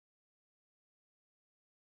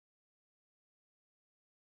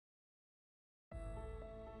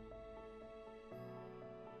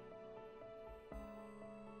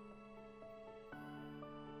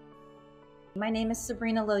My name is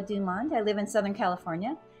Sabrina Low-Dumond. I live in Southern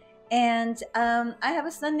California. And I have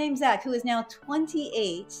a son named Zach who is now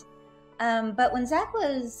 28. But when Zach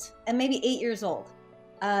was maybe 8 years old,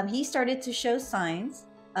 he started to show signs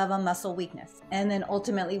of a muscle weakness. And then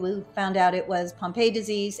ultimately we found out it was Pompe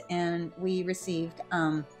disease, and we received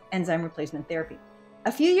enzyme replacement therapy.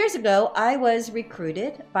 A few years ago, I was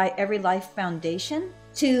recruited by Every Life Foundation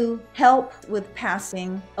to help with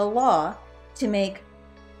passing a law to make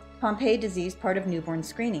Pompe disease part of newborn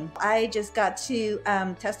screening. I just got to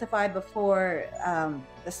testify before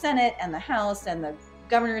the Senate and the House and the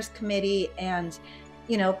Governor's Committee, and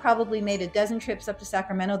probably made a dozen trips up to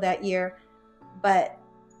Sacramento that year. But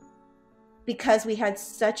because we had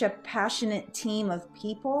such a passionate team of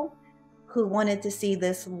people who wanted to see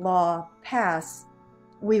this law pass,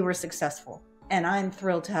 we were successful, and I'm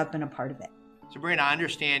thrilled to have been a part of it. Sabrina, I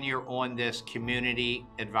understand you're on this community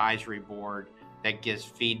advisory board that gives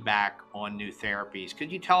feedback on new therapies.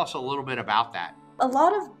 Could you tell us a little bit about that? A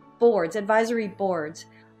lot of boards, advisory boards,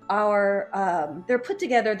 are they're put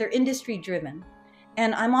together, they're industry driven.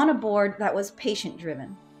 And I'm on a board that was patient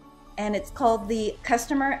driven. And it's called the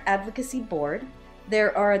Customer Advocacy Board.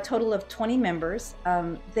 There are a total of 20 members.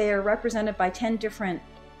 They are represented by 10 different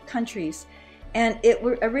countries. And it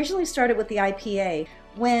originally started with the IPA.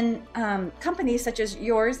 When companies such as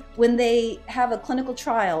yours, when they have a clinical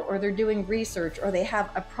trial or they're doing research or they have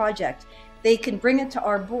a project, they can bring it to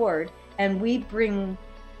our board, and we bring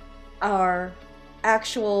our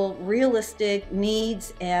actual realistic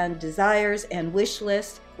needs and desires and wish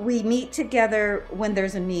list. We meet together when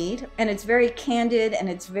there's a need, and it's very candid and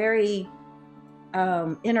it's very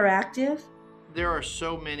interactive. There are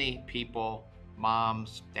so many people,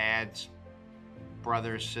 moms, dads,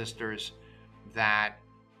 brothers, sisters, that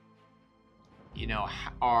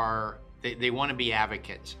they want to be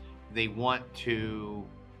advocates. They want to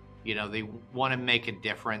make a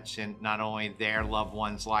difference in not only their loved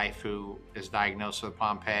one's life who is diagnosed with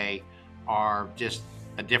Pompe, or just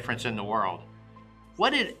a difference in the world.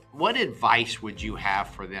 What advice would you have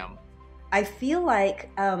for them? I feel like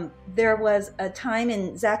there was a time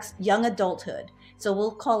in Zach's young adulthood, so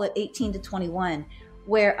we'll call it 18 to 21,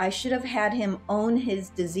 where I should have had him own his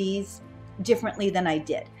disease differently than I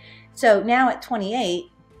did. So now at 28,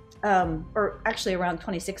 or actually around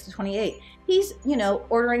 26 to 28, he's,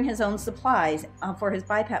 ordering his own supplies for his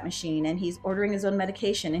BiPAP machine, and he's ordering his own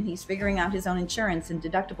medication, and he's figuring out his own insurance and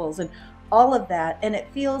deductibles and all of that. And it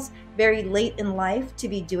feels very late in life to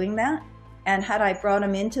be doing that. And had I brought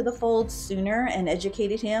him into the fold sooner and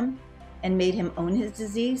educated him and made him own his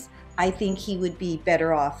disease, I think he would be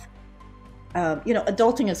better off.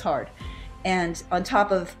 Adulting is hard. And on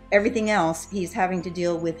top of everything else, he's having to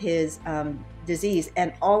deal with his disease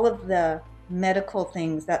and all of the medical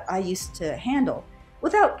things that I used to handle.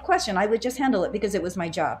 Without question, I would just handle it because it was my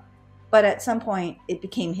job. But at some point, it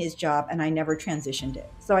became his job, and I never transitioned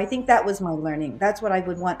it. So I think that was my learning. That's what I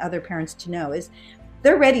would want other parents to know, is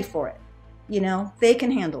they're ready for it. They can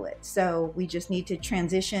handle it. So we just need to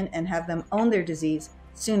transition and have them own their disease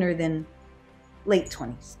sooner than late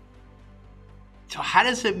 20s. So how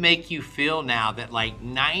does it make you feel now that like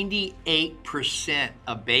 98%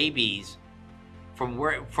 of babies from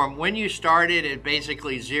when you started at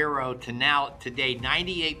basically 0 to now today,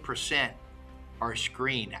 98% are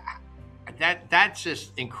screened? That's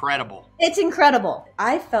just incredible. It's incredible.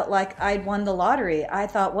 I felt like I'd won the lottery. I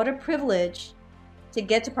thought, what a privilege to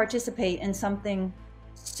get to participate in something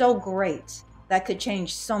so great that could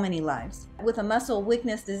change so many lives. With a muscle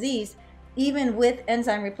weakness disease, even with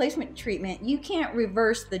enzyme replacement treatment, you can't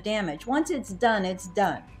reverse the damage. Once it's done, it's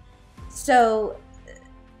done. So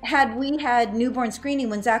had we had newborn screening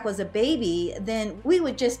when Zach was a baby, then we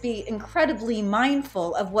would just be incredibly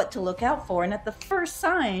mindful of what to look out for. And at the first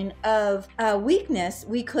sign of weakness,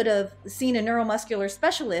 we could have seen a neuromuscular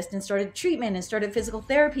specialist and started treatment and started physical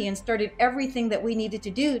therapy and started everything that we needed to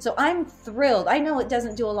do. So I'm thrilled. I know it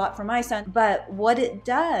doesn't do a lot for my son, but what it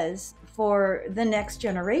does for the next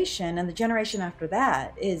generation and the generation after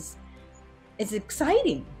that is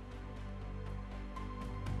exciting.